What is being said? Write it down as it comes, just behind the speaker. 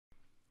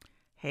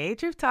Hey,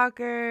 Truth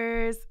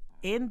Talkers.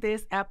 In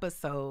this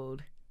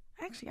episode,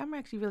 I'm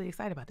actually really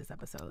excited about this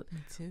episode. Me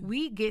too.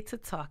 We get to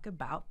talk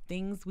about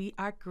things we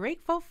are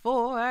grateful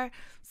for.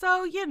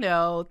 So,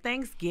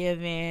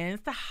 Thanksgiving,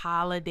 it's the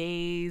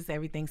holidays,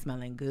 everything's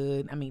smelling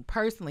good. I mean,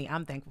 personally,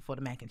 I'm thankful for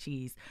the mac and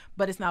cheese,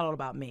 but it's not all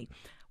about me.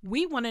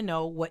 We want to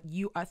know what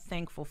you are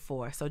thankful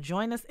for. So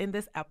join us in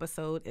this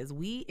episode as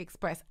we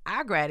express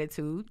our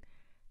gratitude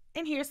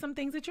and hear some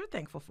things that you're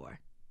thankful for.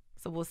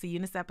 So we'll see you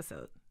in this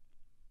episode.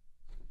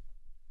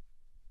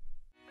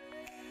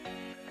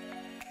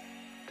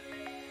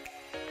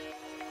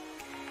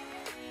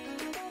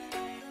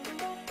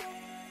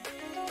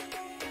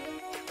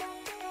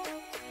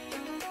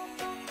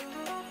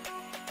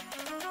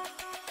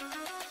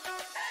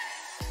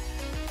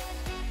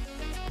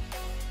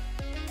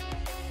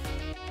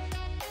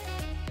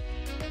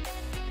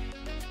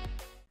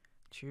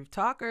 Truth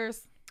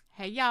Talkers.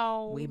 Hey,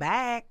 y'all. We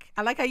back.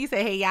 I like how you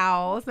say, hey,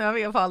 y'all. So I'm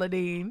here, Paula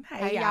Dean.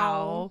 Hey,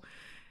 y'all.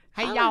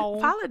 Hey, y'all.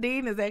 Paula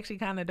Dean is actually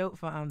kind of dope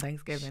for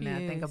Thanksgiving. Now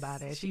I think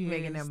about it. She's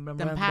making them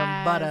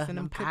pies butter and them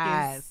them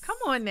pies. cookies. Come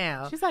on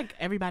now. She's like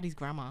everybody's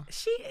grandma.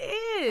 She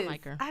is. I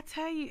like her. I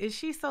tell you, is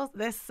she so,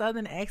 that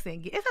southern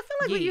accent. I feel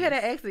like when you had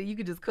an accent, you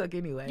could just cook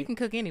anyway. You can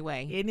cook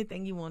anyway.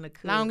 Anything you want to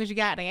cook. Long as you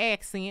got the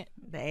accent.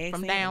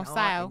 From down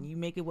south. And you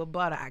make it with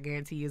butter, I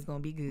guarantee you it's going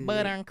to be good.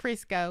 Butter and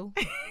Crisco.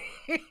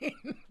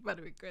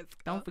 Butter and Crisco.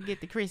 Don't forget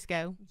the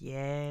Crisco.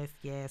 Yes.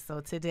 So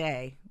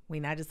today,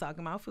 we're not just talking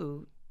about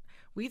food.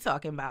 We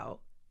talking about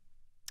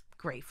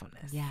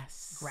gratefulness.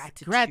 Yes.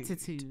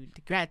 Gratitude.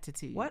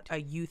 What are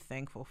you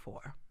thankful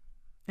for?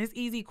 It's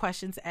easy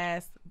question to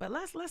ask, but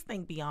let's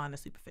think beyond the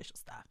superficial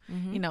stuff.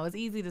 Mm-hmm. It's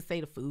easy to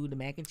say the food, the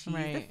mac and cheese,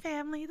 Right. the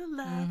family, the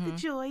love, the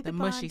joy, the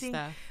mushy bonding.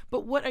 stuff.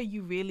 But what are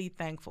you really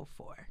thankful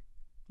for?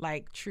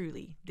 Like,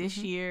 truly, this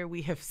Mm-hmm. year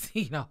we have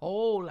seen a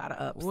whole lot of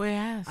ups. Well,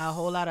 yes. A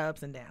whole lot of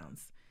ups and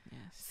downs.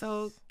 Yes.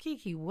 So,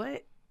 Kiki,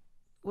 what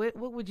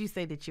would you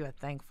say that you are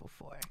thankful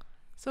for?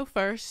 So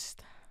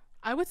first,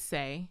 I would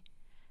say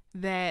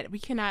that we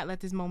cannot let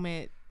this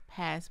moment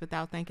pass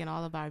without thanking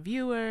all of our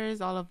viewers,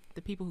 all of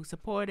the people who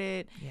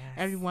supported, Yes.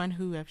 everyone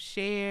who have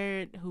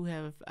shared, who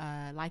have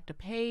liked the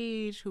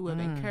page, who have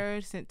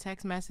encouraged, sent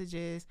text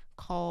messages,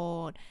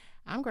 called.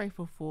 I'm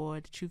grateful for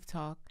the Truth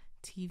Talk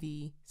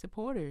TV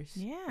supporters.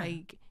 Yeah.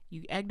 Like,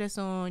 you egged us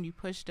on, you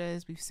pushed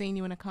us, we've seen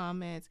you in the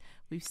comments,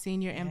 we've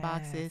seen your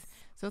inboxes. Yes.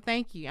 So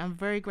thank you. I'm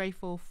very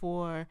grateful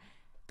for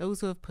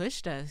those who have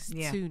pushed us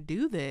to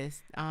do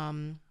this.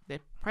 The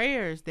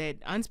prayers, that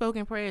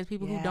unspoken prayers,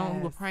 people who were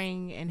Yes.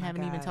 praying and My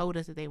haven't even God. told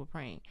us that they were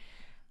praying.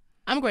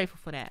 I'm grateful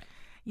for that.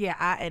 Yeah,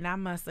 I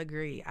must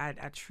agree. I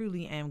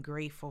truly am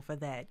grateful for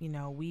that.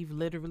 We've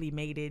literally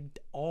made it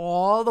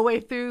all the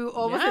way through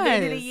almost to the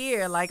end of the Yes.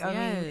 year. Like, I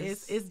mean,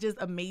 Yes. it's just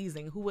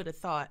amazing. Who would have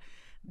thought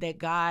that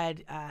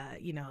God, I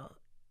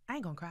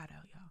ain't gonna cry though,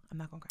 y'all. I'm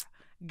not gonna cry.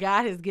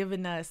 God has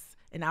given us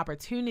an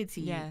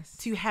opportunity Yes.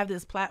 to have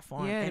this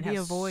platform and to be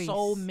have a voice.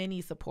 so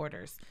many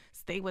supporters.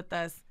 Stay with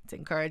us, to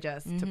encourage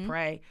us, to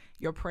pray.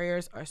 Your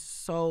prayers are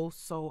so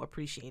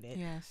appreciated.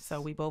 Yes.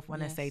 So we both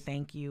want to Yes. say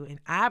thank you. And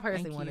I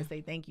personally Thank want to you.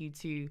 say thank you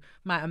to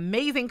my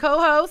amazing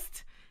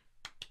co-host,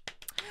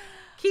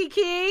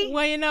 Kiki.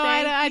 Well, Thank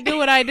I you. do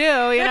what I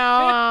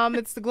do.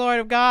 It's the glory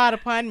of God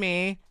upon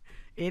me.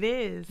 It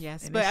is.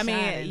 Yes, And but it's I mean,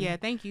 shining. yeah,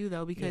 thank you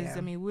though, because Yeah.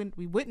 I mean,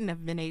 we wouldn't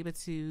have been able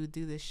to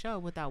do this show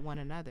without one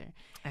another.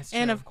 That's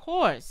And true. of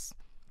course,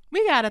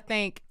 we gotta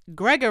thank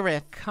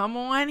Gregory. Come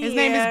on here. His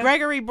name is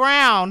Gregory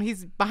Brown.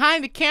 He's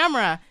behind the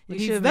camera. We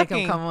He's should make him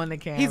looking. come on the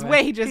camera.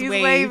 He just He's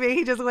waved. waving.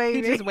 He just He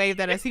waved. just waved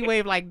at us. He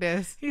waved like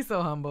this. He's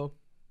so humble.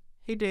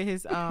 He did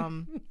his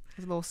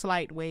his little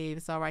slight wave.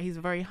 It's all right. He's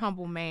a very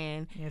humble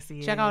man. Yes, he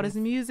is. Check out his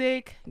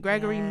music,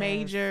 Gregory Yes.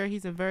 Major.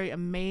 He's a very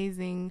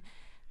amazing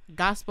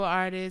gospel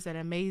artist, an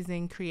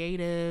amazing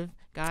creative.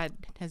 God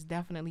has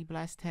definitely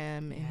blessed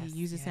him, and Yes, he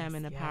uses him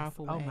in a yes.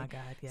 powerful way. Oh my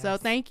God. Yes. So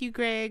thank you,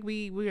 Greg.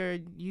 We are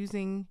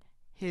using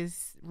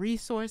his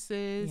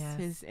resources, Yes.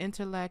 his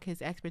intellect,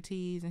 his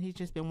expertise, and he's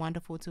just been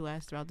wonderful to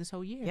us throughout this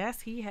whole year.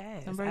 Yes, he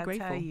has. I'm very I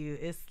grateful. tell you,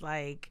 it's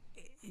like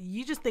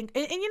you just think,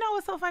 and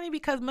it's so funny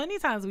because many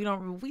times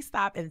we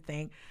stop and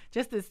think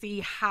just to see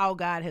how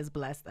God has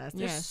blessed us.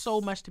 There's Yes.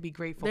 so much to be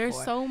grateful There's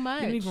for. so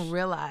much. You don't even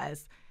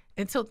realize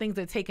until things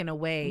are taken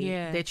away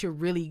Yeah. that you're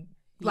really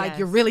Yes.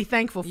 you're really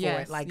thankful for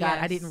Yes, it. Like, God,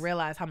 I yes. didn't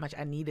realize how much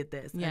I needed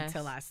this Yes.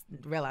 until I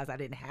realized I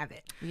didn't have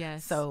it.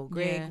 Yes. So,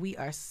 Greg, Yeah. we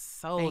are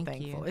so Thank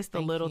thankful. you. It's the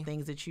Thank little you.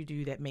 things that you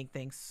do that make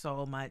things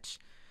so much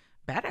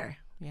better.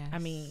 Yes. I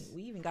mean,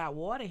 we even got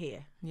water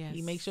here. Yes.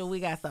 You make sure we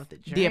got stuff to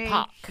drink. Dear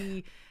Pop.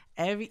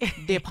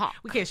 Dear Pop.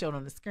 We can't show it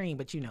on the screen,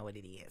 but you know what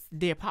it is.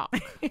 Dear Pop.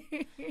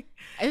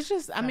 It's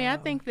just, I mean, I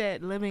think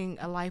that living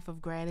a life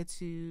of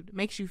gratitude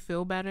makes you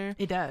feel better.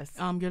 It does.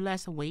 You're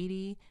less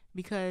weighty,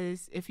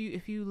 because if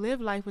you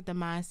live life with the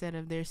mindset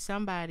of there's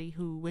somebody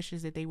who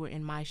wishes that they were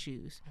in my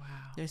shoes. Wow.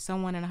 There's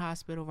someone in a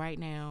hospital right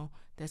now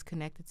that's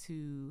connected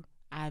to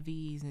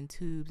IVs and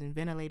tubes and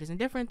ventilators and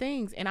different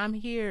things, and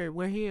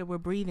we're here, we're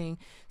breathing.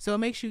 So it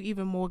makes you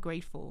even more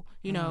grateful,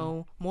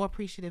 more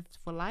appreciative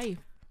for life.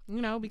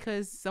 you know,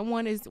 because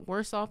someone is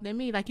worse off than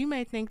me. Like, you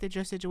may think that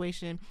your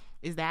situation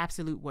is the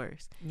absolute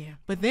worst. Yeah.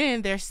 But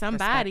then there's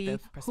somebody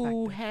Perspective.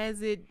 who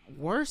has it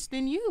worse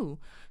than you.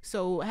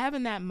 So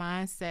having that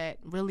mindset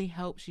really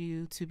helps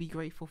you to be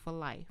grateful for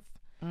life.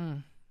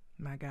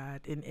 My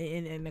God.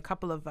 And a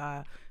couple of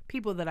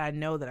people that I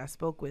know that I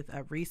spoke with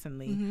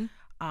recently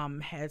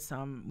had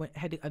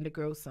to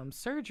undergo some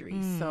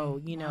surgery.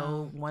 So, you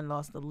know, one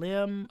lost a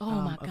limb,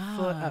 my a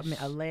foot, gosh.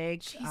 a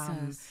leg,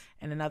 Jesus.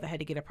 and another had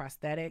to get a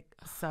prosthetic.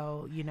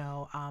 So, you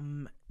know,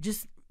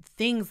 just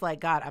things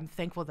like, God, I'm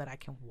thankful that I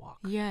can walk.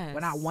 Yes.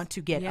 When I want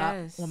to get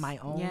Yes. up on my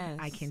own, Yes.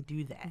 I can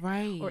do that.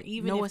 Right. Or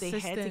even No if they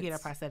had to get a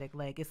assistance. prosthetic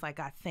leg, it's like,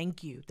 God,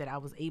 thank you that I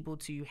was able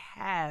to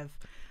have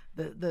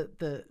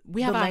the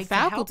We have the our leg to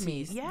help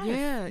me. faculties. Yes.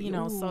 Yeah. You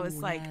know, so it's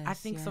Ooh, like, I yes,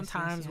 think yes,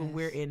 sometimes yes, when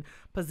we're yes. in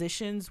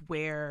positions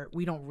where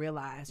we don't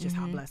realize just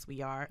how blessed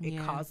we are, it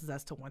Yeah. causes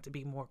us to want to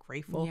be more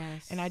grateful.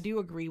 Yes. And I do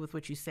agree with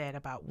what you said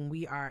about when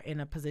we are in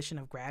a position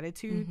of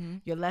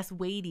gratitude, you're less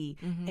weighty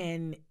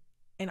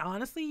and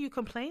honestly, you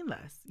complain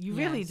less. You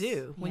really Yes.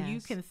 do. When you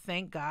Yes. can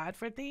thank God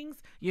for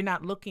things, you're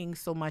not looking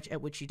so much at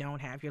what you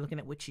don't have. You're looking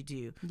at what you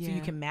do. So you Yeah.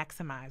 can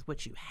maximize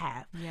what you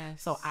have.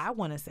 Yes. So I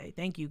want to say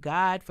thank you,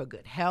 God, for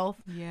good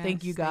health.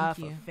 Thank you, Yes, God,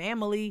 thank for you.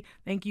 family.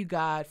 Thank you,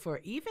 God, for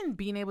even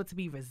being able to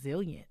be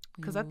resilient.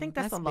 Because I Ooh, think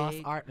that's a that's lost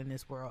big. art in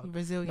this world.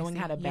 Resiliency. Knowing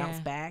how to bounce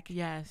Yeah. back.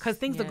 Yes. Because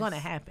things are going to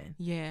Yes. happen.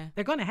 Yeah.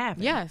 They're going to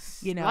happen.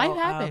 Yes. You know, Life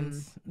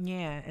happens.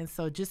 Yeah. And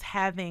so just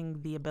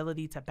having the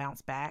ability to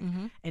bounce back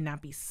and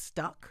not be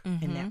stuck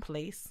in that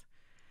place.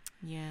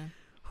 Yeah.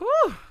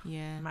 Whew.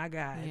 Yeah. My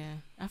God. Yeah.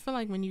 I feel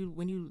like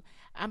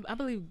I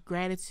believe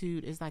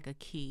gratitude is like a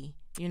key,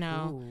 you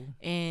know. Ooh.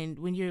 And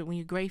when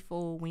you're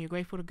grateful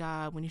to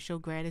God, when you show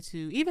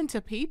gratitude, even to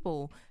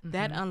people,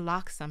 that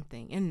unlocks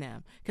something in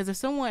them. Because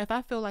if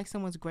I feel like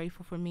someone's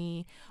grateful for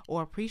me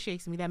or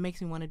appreciates me, that makes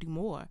me want to do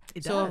more.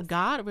 It so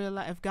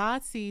does. if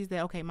God sees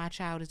that, okay, my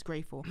child is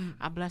grateful,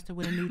 I blessed her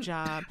with a new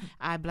job,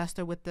 I blessed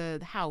her with the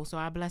house, or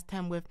I blessed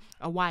him with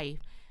a wife.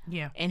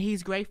 Yeah. And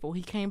he's grateful.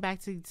 He came back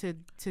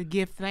to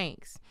give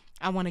thanks.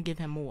 I want to give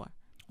him more.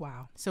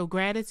 Wow. So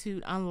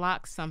gratitude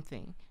unlocks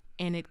something,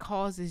 and it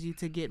causes you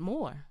to get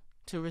more,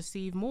 to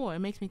receive more. It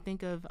makes me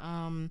think of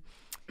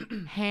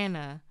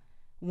Hannah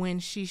when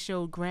she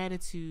showed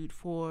gratitude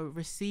for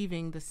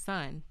receiving the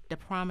son, the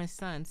promised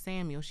son,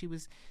 Samuel.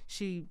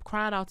 She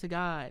cried out to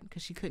God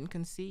because she couldn't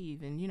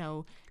conceive, and you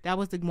know that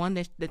was the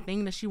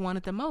thing that she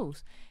wanted the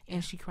most,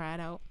 and she cried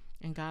out.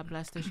 And God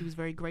blessed her. She was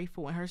very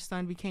grateful. And her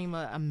son became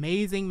an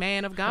amazing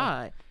man of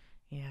God.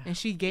 Yeah. And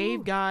she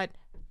gave God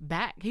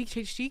back.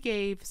 She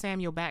gave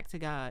Samuel back to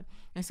God.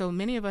 And so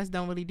many of us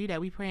don't really do that.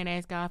 We pray and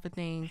ask God for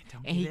things.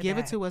 And he give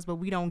it to us, but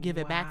we don't give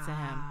it back to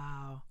him.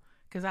 Wow.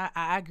 Because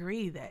I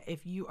agree that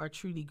if you are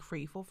truly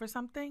grateful for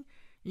something,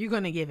 you're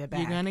going to give it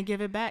back. You're going to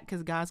give it back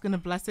because God's going to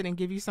bless it and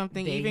give you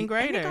something even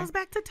greater. And it goes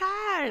back to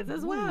tithes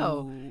as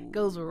well. Ooh.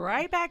 Goes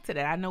right back to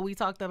that. I know we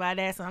talked about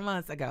that some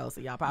months ago,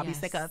 so y'all probably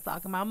sick of us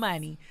talking about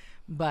money.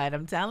 But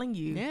I'm telling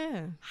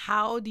you,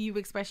 how do you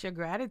express your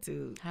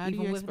gratitude? How do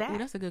you express?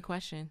 That's a good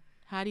question.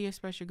 How do you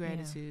express your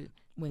gratitude?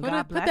 When Put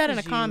God that in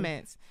the blesses you,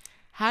 comments.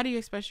 How do you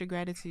express your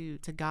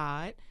gratitude to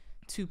God,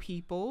 to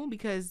people?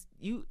 Because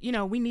you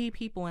know we need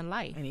people in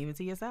life. And even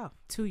to yourself.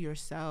 To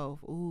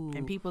yourself. Ooh.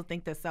 And people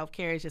think that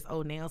self-care is just,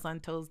 nails on,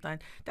 toes done.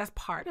 That's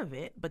part of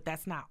it, but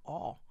that's not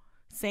all.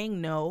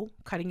 Saying no,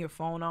 cutting your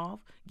phone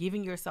off,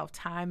 giving yourself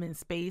time and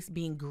space,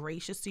 being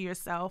gracious to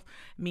yourself,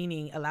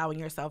 meaning allowing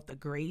yourself the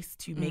grace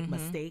to make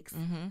mistakes.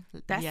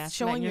 That's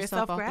showing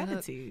yourself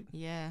gratitude.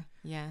 Yes.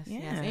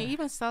 And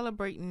even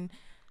celebrating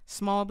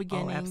small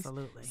beginnings.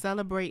 Absolutely.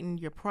 Celebrating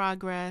your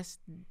progress.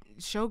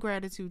 Show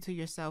gratitude to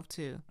yourself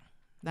too.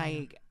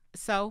 Like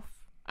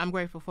I'm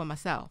grateful for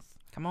myself.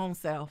 Come on,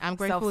 self. I'm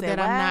grateful that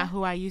I'm not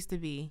who I used to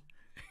be.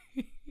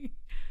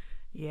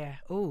 Yeah.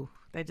 Ooh.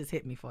 That just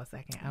hit me for a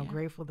second. I'm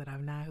grateful that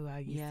I'm not who I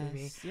used to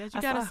be. Yes, you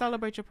got to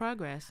celebrate your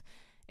progress.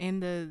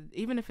 And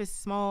even if it's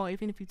small,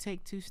 even if you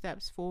take 2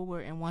 steps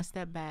forward and 1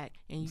 step back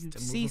and you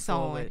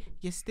seesawing,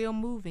 you're still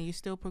moving, you're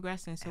still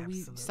progressing. So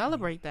we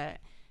celebrate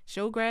that.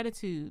 Show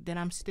gratitude that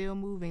I'm still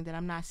moving, that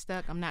I'm not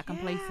stuck, I'm not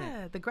complacent.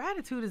 Yeah, the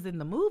gratitude is in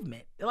the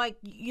movement. Like,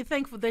 you're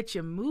thankful that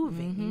you're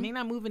moving. You may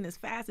not moving as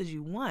fast as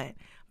you want,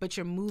 but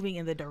you're moving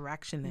in the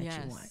direction that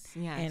you want.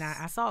 Yes. And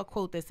I saw a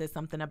quote that said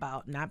something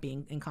about not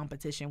being in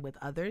competition with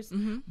others,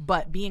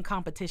 but be in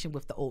competition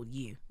with the old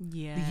you.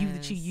 Yes. The you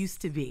that you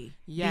used to be.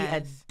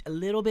 Yes. Be a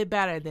little bit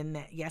better than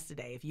that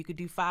yesterday. If you could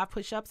do 5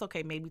 push-ups,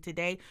 okay, maybe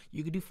today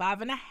you could do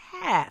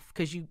 5.5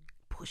 because you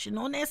pushing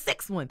on that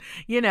 6th one.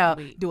 You know,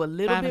 do a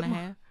little bit more.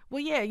 5.5? Well,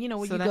 yeah, you know,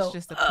 when so you that's go,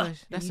 just a push.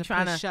 That's a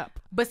push up.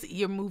 But see,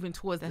 you're moving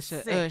towards that's the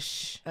a 6.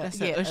 Ush.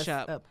 That's a ush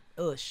up.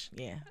 Ush,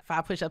 yeah.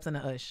 5 push-ups and a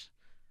ush.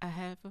 I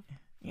have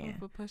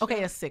a push Okay,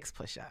 up. a 6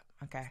 push-up.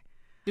 Okay.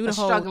 Do the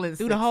whole. Struggling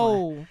Do the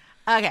whole.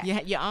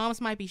 Okay. Your arms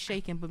might be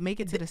shaking, but make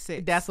it to the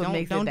 6. That's what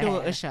makes it Don't do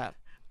bad. an ush up.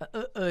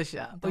 Ush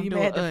up. Don't do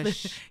an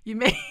ush. You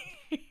may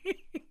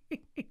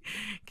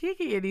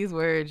Kiki and these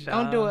words,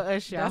 y'all. Don't do it,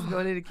 us, y'all. Let's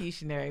go to the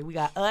Keishanary. We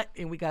got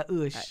and we got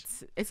ush.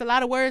 It's a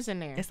lot of words in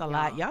there. It's a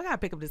lot. Y'all gotta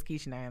pick up this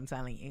Keishanary. I'm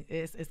telling you,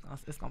 it's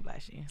gonna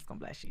bless you. It's gonna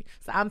bless you.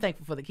 So I'm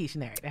thankful for the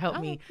Keishanary to help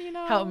me.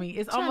 Help me.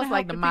 It's almost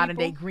like the modern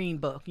day Green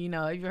Book. You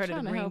know, have you heard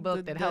of the Green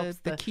Book that helps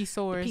the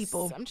Keysores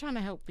people? I'm trying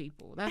to help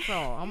people. That's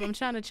all. I'm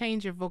trying to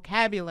change your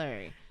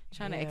vocabulary.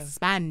 Trying to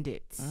expand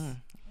it.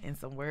 And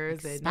some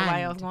words that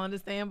nobody else will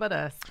understand but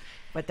us.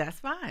 But that's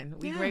fine.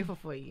 We're grateful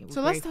for you.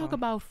 So let's talk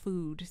about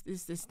food.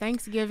 It's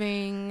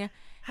Thanksgiving.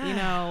 You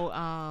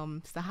know,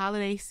 it's the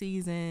holiday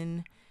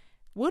season.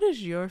 What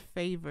is your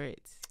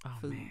favorite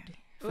food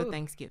for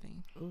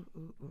Thanksgiving?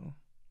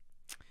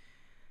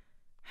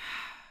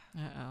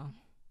 Uh-oh.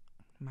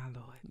 My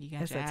Lord. You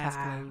got your eyes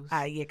closed.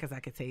 Yeah, because I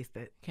could taste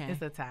it. Okay.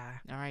 It's a tie.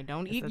 All right,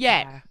 don't eat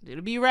yet. Tie.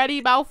 It'll be ready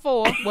about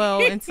 4.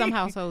 Well, in some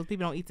households,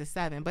 people don't eat till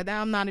 7. But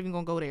I'm not even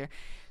going to go there.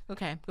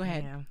 Okay, go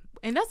ahead. Yeah.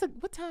 And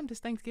what time does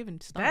Thanksgiving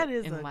start? That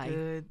is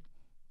good.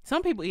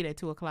 Some people eat at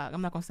 2:00.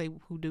 I'm not gonna say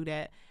who do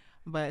that,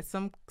 but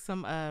some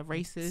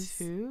races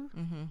 2.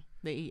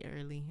 They eat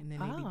early and then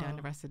they be done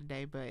the rest of the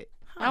day. But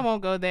I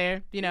won't go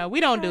there. You know, we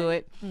don't do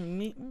it.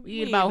 We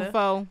eat about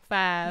 4,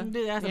 5.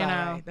 That's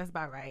about right. That's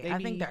about right. I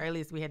think the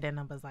earliest we had that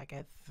number was like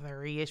at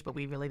 3ish, but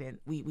we really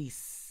didn't. We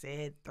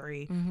said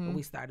 3, but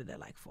we started at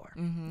like 4.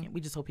 Yeah,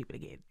 we just told people to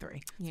get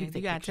 3. So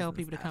you gotta tell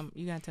people to come.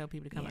 You gotta tell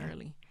people to come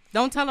early.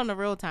 Don't tell them the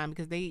real time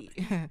because they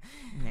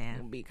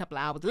will be a couple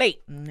of hours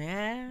late. Nah,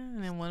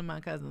 and then one of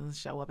my cousins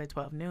show up at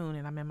 12 noon,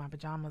 and I'm in my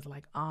pajamas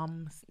like,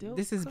 still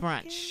this is cooking?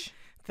 brunch.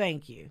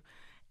 Thank you.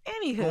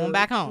 Anywho, going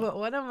back home.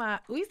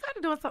 We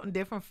started doing something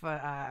different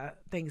for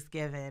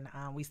Thanksgiving.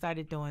 We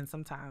started doing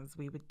sometimes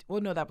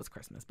no, that was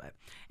Christmas, but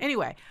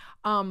anyway,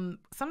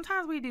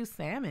 sometimes we do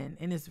salmon,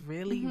 and it's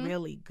really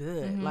really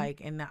good,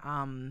 like in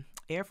the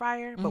air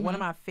fryer. But one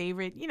of my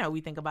favorite, we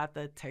think about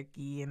the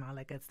turkey and all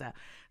that good stuff.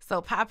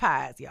 So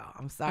Popeyes, y'all.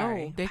 I'm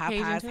sorry,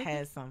 Popeyes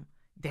has some.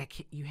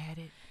 You had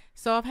it.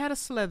 So I've had a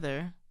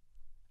slither.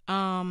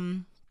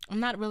 I'm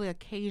not really a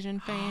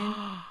Cajun fan,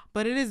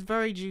 but it is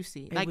very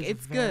juicy.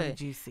 It's good.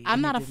 Juicy. I'm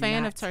not a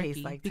fan of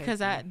turkey because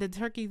the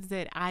turkeys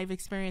that I've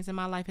experienced in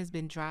my life has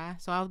been dry.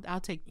 So I'll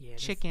take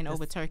chicken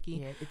over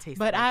turkey. Yeah, it tastes.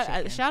 But like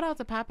I shout out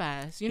to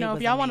Popeyes.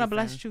 If y'all want to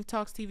bless Truth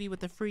Talks TV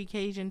with the free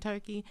Cajun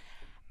turkey,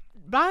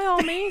 by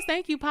all means,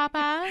 thank you,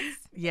 Popeyes.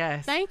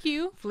 Yes, thank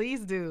you.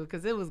 Please do,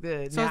 because it was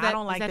good. So now, I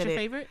don't like is that your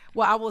favorite?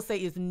 Well, I will say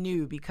it's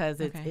new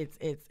because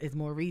it's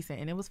more recent,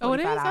 and it was $45. Oh, it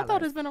is. I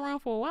thought it's been around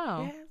for a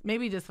while. Yeah,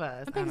 maybe just for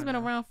us. I think it's been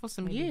around for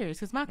some years.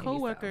 Because my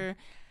coworker,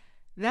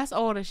 that's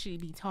all that she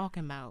be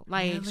talking about.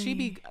 Like really? She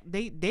be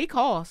they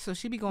call, so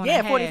she be going.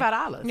 Yeah,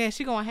 $45. Yeah,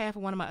 she going half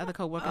of one of my other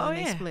coworkers, and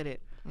they split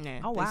it.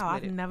 Yeah. Oh wow,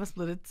 I've never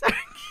split a turkey.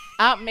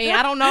 I mean,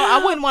 I don't know.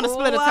 I wouldn't want to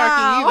split a turkey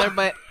either,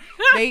 but.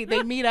 They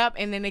meet up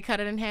and then they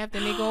cut it in half.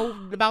 Then they go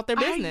about their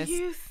business. Are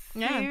you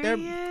serious?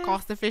 They're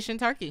cost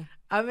efficient turkey.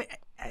 I mean,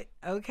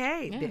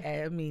 okay.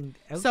 Yeah. I mean,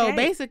 okay. So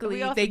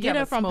basically, they get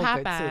it from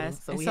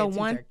Popeyes. Too, so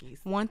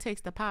one takes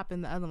the pop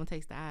and the other one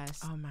takes the eyes.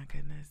 Oh my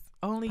goodness!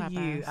 Only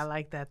Popeyes. You. I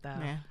like that though.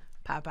 Yeah.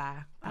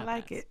 Popeye. I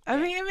like it. I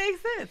mean, it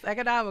makes sense.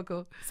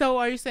 Economical. So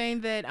are you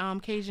saying that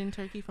Cajun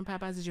turkey from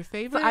Popeyes is your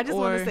favorite? So I just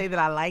want to say that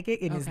I like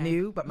it. It is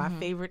new, but my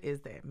favorite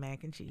is the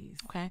mac and cheese.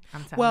 Okay.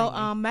 I'm telling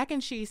you. Mac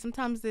and cheese,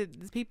 sometimes the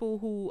people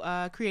who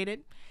create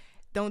it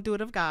don't do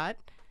it of God.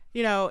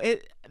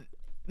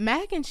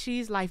 Mac and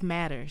cheese life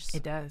matters.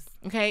 It does.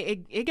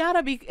 Okay. It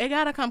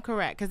gotta come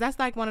correct because that's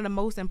like one of the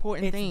most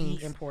important things.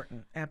 It's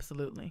important.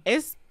 Absolutely.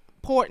 It's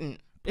important.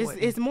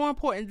 It's more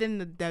important than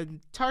the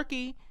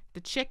turkey, the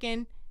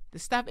chicken, the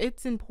stuff.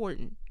 It's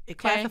important. It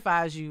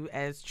classifies you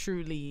as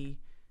truly,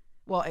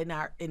 well, in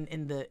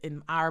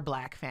our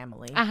black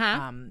family.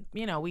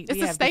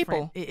 It's a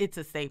staple. It's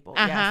a staple.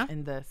 Yes.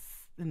 In the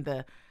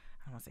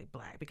I don't want to say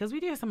black because we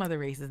do have some other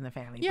races in the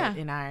family. Yeah. But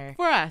in our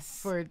for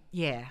us. For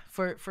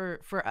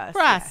us.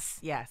 For us.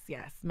 Yes.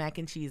 Mac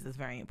and cheese is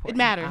very important. It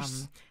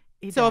matters.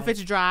 So if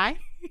it's dry.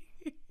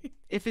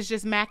 If it's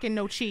just mac and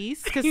no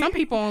cheese, because some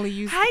people only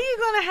use. How you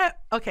gonna have?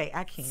 Okay,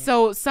 I can't.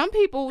 So some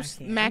people's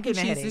mac and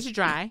cheese is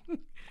dry.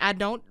 I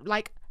don't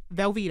like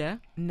Velveeta.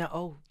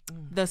 No.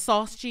 The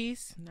sauce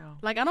cheese. No.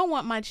 Like I don't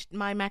want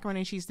my macaroni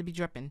and cheese to be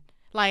dripping.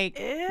 Like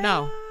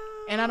no,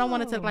 and I don't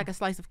want it to look like a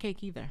slice of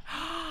cake either.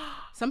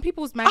 Some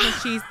people's mac and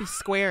cheese be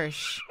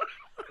squarish.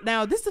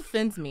 Now this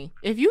offends me.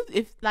 If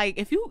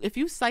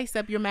you slice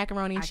up your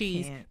macaroni and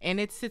cheese and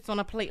it sits on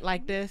a plate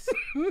like this,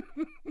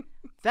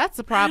 that's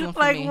a problem for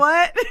me. Like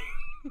what?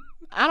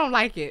 I don't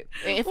like it.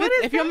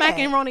 If your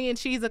macaroni and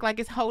cheese look like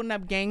it's holding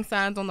up gang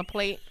signs on the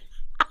plate,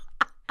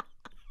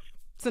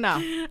 so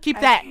no, keep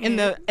that in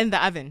the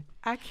oven.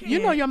 I can't. You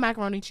know your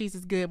macaroni and cheese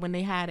is good when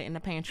they hide it in the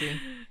pantry.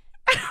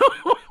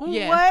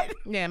 Yeah. What?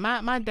 Yeah,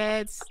 my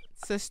dad's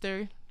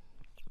sister.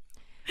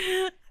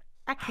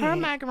 Her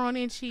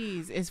macaroni and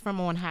cheese is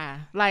from on high.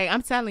 Like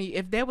I'm telling you,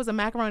 if there was a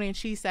macaroni and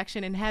cheese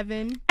section in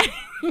heaven,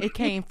 it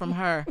came from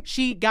her.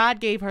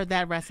 God gave her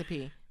that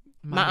recipe.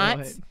 My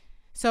aunt.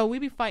 So we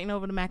be fighting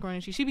over the macaroni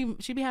and cheese.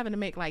 She be having to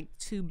make like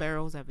 2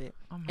 barrels of it,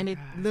 and it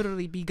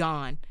literally be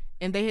gone.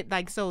 And they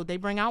they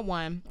bring out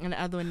one and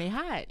the other one they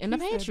hide in the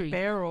He said pantry.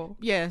 barrel.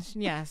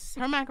 Yes.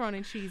 Her macaroni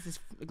and cheese is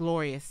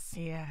glorious.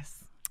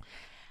 Yes.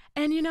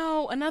 And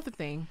another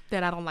thing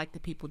that I don't like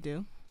that people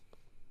do.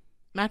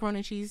 Macaroni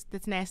and cheese,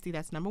 that's nasty.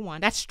 That's number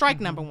one. That's strike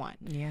number one.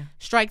 Yeah.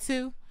 Strike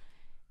two,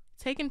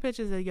 taking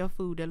pictures of your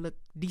food that look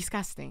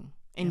disgusting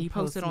and you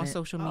post it on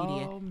social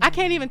media. Oh, I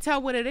can't even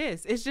tell what it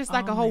is. It's just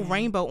like a whole man.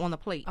 rainbow on the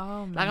plate.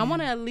 Oh, Like I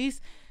want to at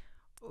least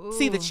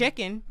see the Ooh.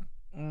 chicken,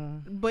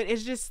 Mm. but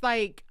it's just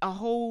like a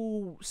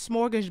whole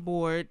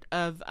smorgasbord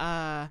of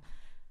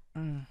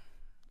And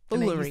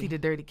then you foolery. see the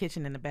dirty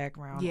kitchen in the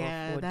background,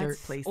 Yeah, or that's dirt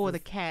places, or the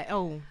cat.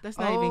 Oh, that's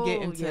not even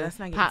getting to that's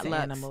not getting to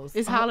potlucks. animals.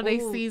 It's Oh, holiday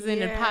ooh,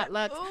 season and yeah.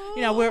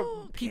 potlucks. Where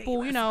Ooh, people,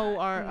 okay, let's not.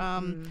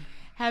 are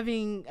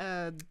having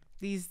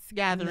these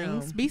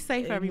gatherings. No. Be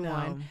safe, No.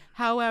 everyone.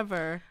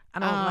 However, I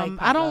don't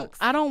like I don't. potlucks.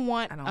 I don't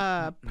want I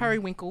don't-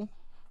 Periwinkle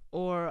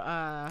or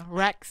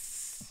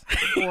Rex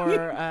or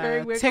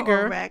Periwinkle or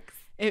Tigger. Rex.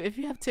 If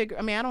you have Tigger,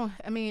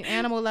 I mean,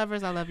 animal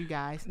lovers, I love you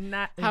guys.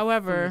 Not in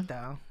However, food,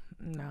 though.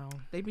 No.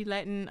 They be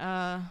letting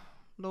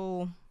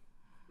little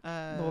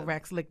Little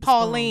Rex lick the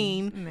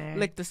Pauline spoon. Nah.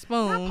 lick the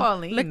spoon, Not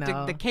Pauline, lick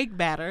no. the cake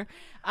batter.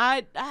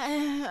 I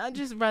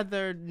just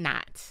rather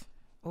not.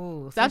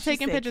 Ooh, Stop since you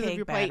taking said pictures of cake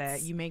your batter,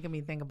 plates. You making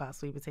me think about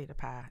sweet potato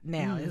pie.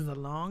 Now, it's a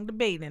long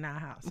debate in our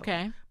house.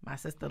 Okay. My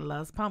sister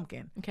loves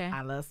pumpkin. Okay.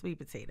 I love sweet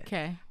potato.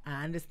 Okay.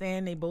 I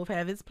understand they both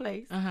have its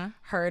place. Uh-huh.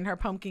 Her and her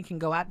pumpkin can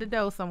go out the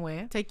door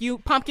somewhere, Take you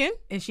pumpkin.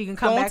 and she can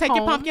come Go and back take home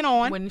your pumpkin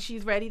on. when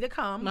she's ready to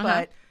come. Uh-huh.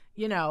 But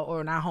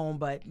or not home,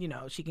 but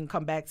she can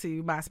come back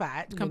to my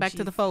spot. Come when back to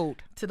the she's- fold.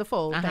 To the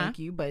fold, Uh-huh. thank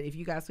you. But if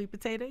you got sweet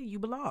potato, you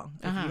belong.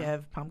 If Uh-huh. you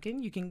have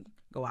pumpkin, you can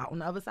go out on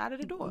the other side of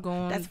the door. Go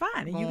on, That's fine,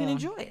 and go you can on.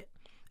 enjoy it.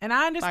 And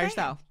I understand. By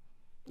yourself.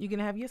 You can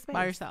have your space.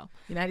 By yourself.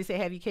 You know how they say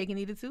have your cake and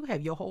eat it too?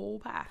 Have your whole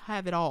pie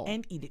Have it all.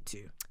 and eat it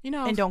too.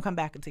 And don't come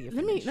back until you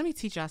finish. let me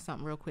teach y'all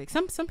something real quick.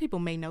 Some people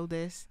may know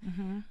this,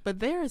 but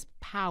there is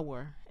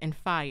power and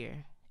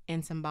fire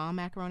in some bomb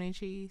macaroni and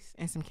cheese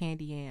and some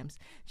candy yams.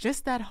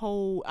 Just that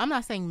whole, I'm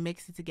not saying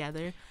mix it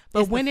together, but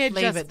It's the when it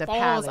flavor, just the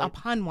falls palate.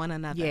 upon one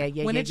another.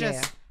 Yeah, When yeah, it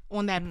just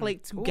on that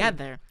plate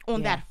together,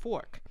 on Yeah. that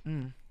fork.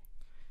 Mm.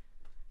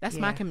 That's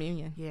Yeah. my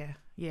communion. Yeah.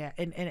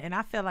 And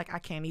I feel like I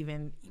can't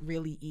even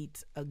really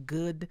eat a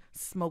good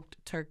smoked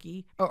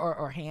turkey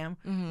or ham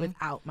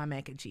without my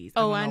mac and cheese.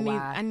 Oh, I don't know why.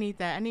 I need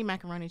that. I need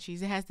macaroni and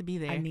cheese. It has to be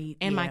there. need-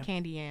 and my yeah.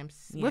 candy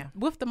yams Yeah.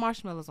 with the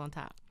marshmallows on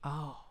top.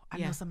 Oh, I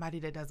Yeah. know somebody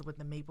that does it with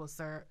the maple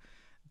syrup,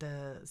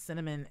 the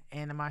cinnamon,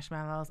 and the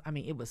marshmallows. I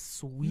mean, it was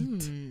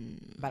sweet,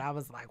 but I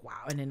was like,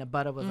 wow. And then the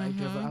butter was like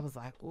drizzled. I was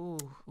like, ooh.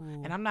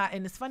 And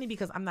and it's funny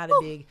because I'm not a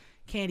big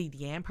candied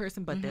yam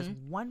person, but there's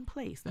one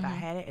place that I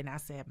had it, and I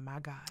said,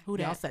 my God, Who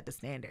y'all dat? set the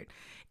standard.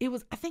 It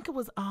was, I think it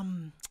was,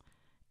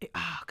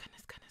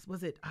 goodness,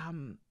 was it,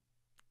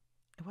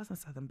 it wasn't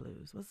Southern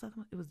Blues. Was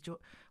Southern? It was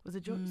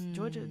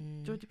Georgia.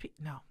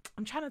 No,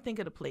 I'm trying to think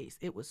of the place.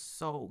 It was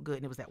so good,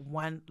 and it was at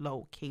one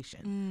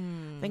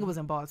location. I think it was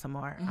in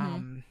Baltimore.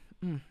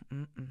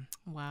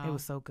 Wow. It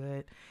was so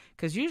good.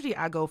 Because usually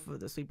I go for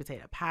the sweet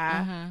potato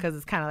pie because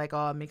it's kind of like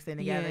all mixed in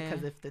together. Yeah.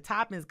 Because if the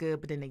topping is good,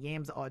 but then the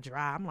yams are all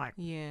dry, I'm like,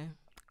 Yeah.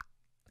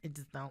 it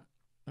just don't.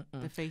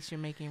 The face you're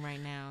making right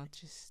now,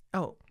 just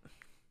Oh,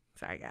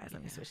 sorry guys.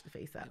 Let me switch the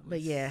face up.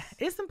 But yeah,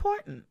 it's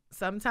important.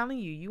 So I'm telling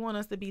you, you want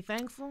us to be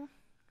thankful.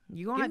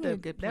 You gonna Give have me a to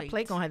good that plate.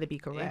 plate gonna have to be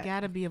it correct.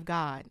 gotta be of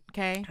God.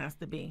 Okay. Has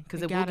to be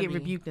because It it will gotta get be.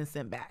 rebuked and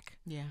sent back.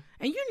 Yeah.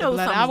 And you know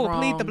Blood, something's I will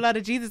wrong. plead the blood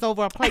of Jesus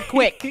over a plate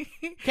quick.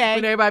 Okay.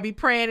 When everybody be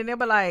praying and they'll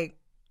be like,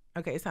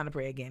 okay, it's time to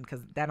pray again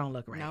because that don't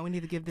look right. No, we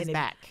need to give this and if,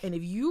 back. And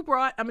if you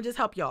brought, I'm gonna just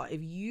help y'all.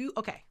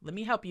 Let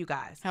me help you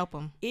guys. Help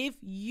them. If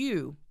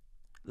you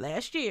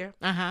last year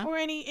Uh-huh. or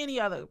any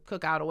other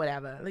cookout or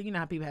whatever, like, you know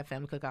how people have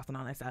family cookouts and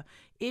all that stuff.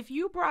 If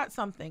you brought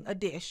a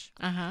dish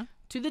Uh-huh.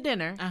 to the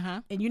dinner,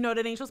 Uh-huh. and you know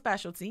that ain't your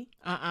specialty,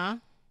 Uh-uh.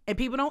 and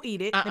people don't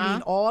eat it, I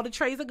mean all the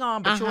trays are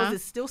gone, but yours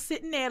is still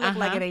sitting there, look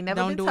like it ain't never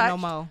Don't been do touched. it no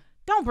more.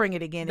 Don't bring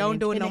it again. Don't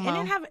do it no and more.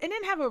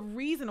 then have a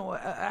reason, or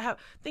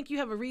think you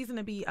have a reason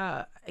to be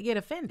get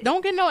offended.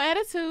 Don't get no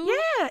attitude.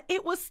 Yeah,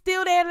 it was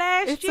still there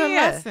last It's year. a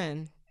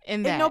lesson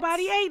in that. And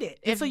nobody ate it.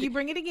 And If so you the-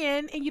 bring it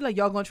again, and you like,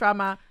 y'all gonna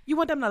try you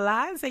want them to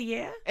lie and say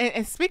yeah?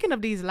 And speaking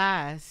of these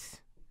lies,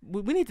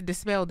 we need to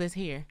dispel this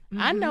here.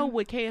 I know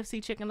what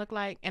KFC chicken look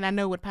like, and I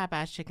know what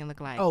Popeye's chicken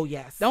look like. Oh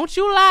yes. Don't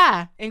you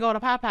lie and go to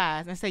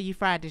Popeye's and say you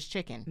fried this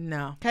chicken.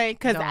 No. Okay?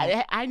 Because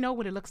Don't. I know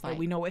what it looks like.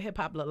 We know what hip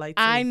hop look like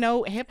too. I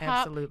know hip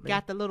hop Absolutely.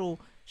 got the little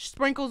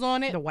sprinkles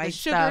on it, The white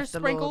sugar stuff, the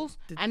sprinkles.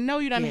 little- I know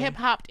you done yeah. hip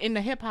hopped in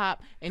the hip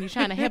hop, and you're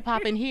trying to hip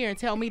hop in here and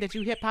tell me that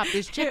you hip hop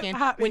this chicken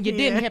Hip-hop when in you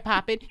didn't here. hip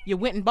hop it. You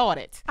went and bought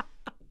it.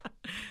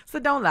 So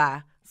don't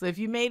lie. So if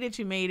you made it,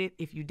 you made it.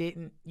 If you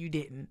didn't, you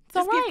didn't. It's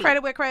Just all give right.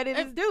 credit where credit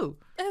is due.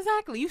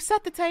 Exactly. You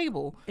set the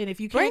table. And if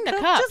you Bring can't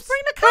the cook, cups. just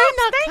bring the Bring cups.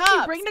 the Thank you.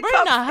 cups. Bring the Bring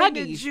cups the and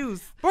the Huggies.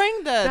 juice.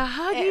 Bring the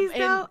Huggies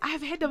and- though,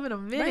 I've had them in a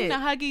minute. Bring the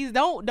Huggies.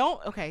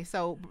 Don't. Okay,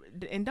 so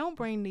and don't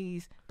bring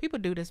these. People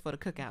do this for the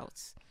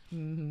cookouts.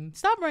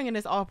 Stop bringing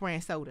this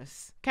off-brand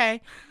sodas.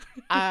 Okay,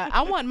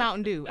 I want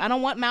Mountain Dew. I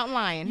don't want Mountain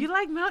Lion. You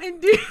like Mountain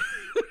Dew?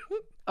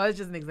 Oh, it's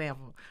just an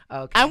example.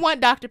 Okay. I want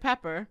Dr.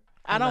 Pepper.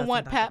 I don't love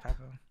want Dr. Pep.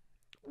 Pepper.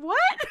 What?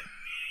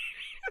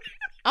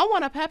 I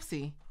want a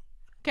Pepsi.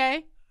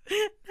 Okay?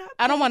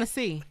 I don't want to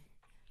see.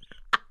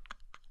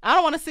 I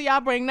don't want to see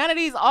y'all bring none of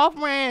these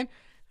off-brand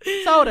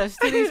sodas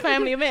to these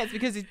family events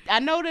because I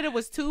know that it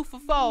was 2 for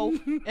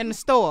 $4 in the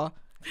store.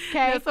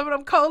 Okay. Yeah, some of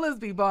them colas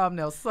be bomb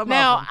though. Now of them.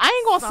 I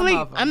ain't gonna Some sleep.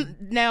 of 'em. I'm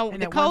now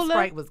And the that one cola.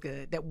 Sprite was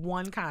good. That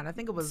one kind. I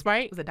think it was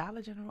Sprite? Was it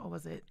Dollar General or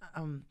was it?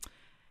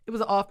 It was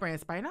an off-brand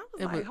Sprite. And I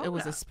was like, It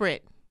was a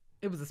Sprit.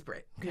 It was a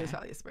Sprite. Okay. It was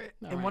probably a Sprite.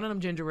 All And right. one of them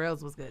ginger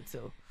ales was good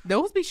too.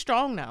 Those be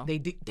strong now. They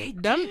do. They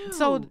Them, do.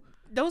 so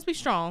those be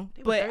strong,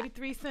 They were but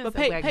 33 cents. but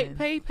at pay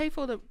Wegmans. pay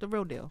for the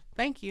real deal.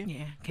 Thank you.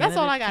 Yeah, That's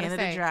all I gotta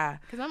Canada say. Dry.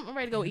 Cause I'm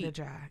ready to go Canada eat.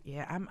 Dry.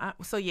 Yeah,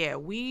 so yeah,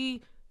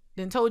 we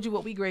then told you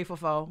what we grateful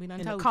for. We done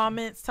in told the you.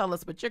 comments, tell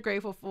us what you're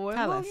grateful for.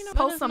 Tell Well, us. you know, Let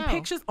post us some know.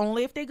 pictures.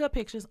 Only if they good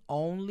pictures.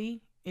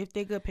 Only if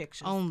they good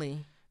pictures.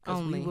 Only.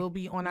 We will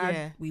be on our.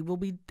 Yeah. We will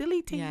be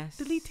deleting. Yes.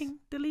 Deleting.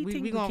 We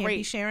We gonna can't be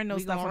rate. sharing no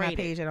We stuff gonna on our rate it.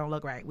 page that don't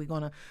look right. We're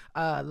gonna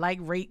like,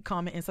 rate,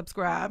 comment, and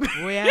subscribe.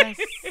 Yes.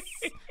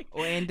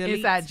 Or and delete.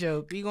 Inside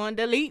joke. We gonna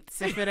delete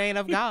if it ain't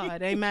of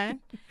God. Amen.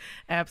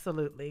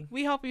 Absolutely.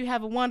 We hope you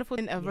have a wonderful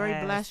and a very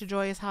Yes. blessed,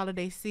 joyous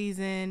holiday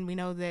season. We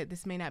know that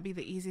this may not be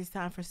the easiest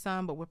time for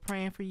some, but we're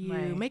praying for you.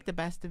 Right. Make the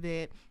best of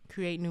it.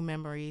 Create new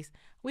memories.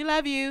 We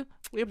love you.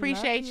 We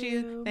appreciate love you.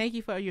 you. Thank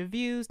you for your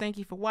views. Thank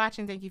you for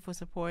watching. Thank you for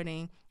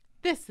supporting.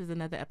 This is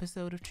another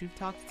episode of Truth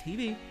Talks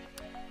TV.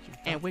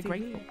 And we're TV.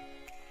 grateful.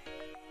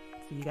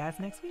 See you guys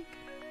next week.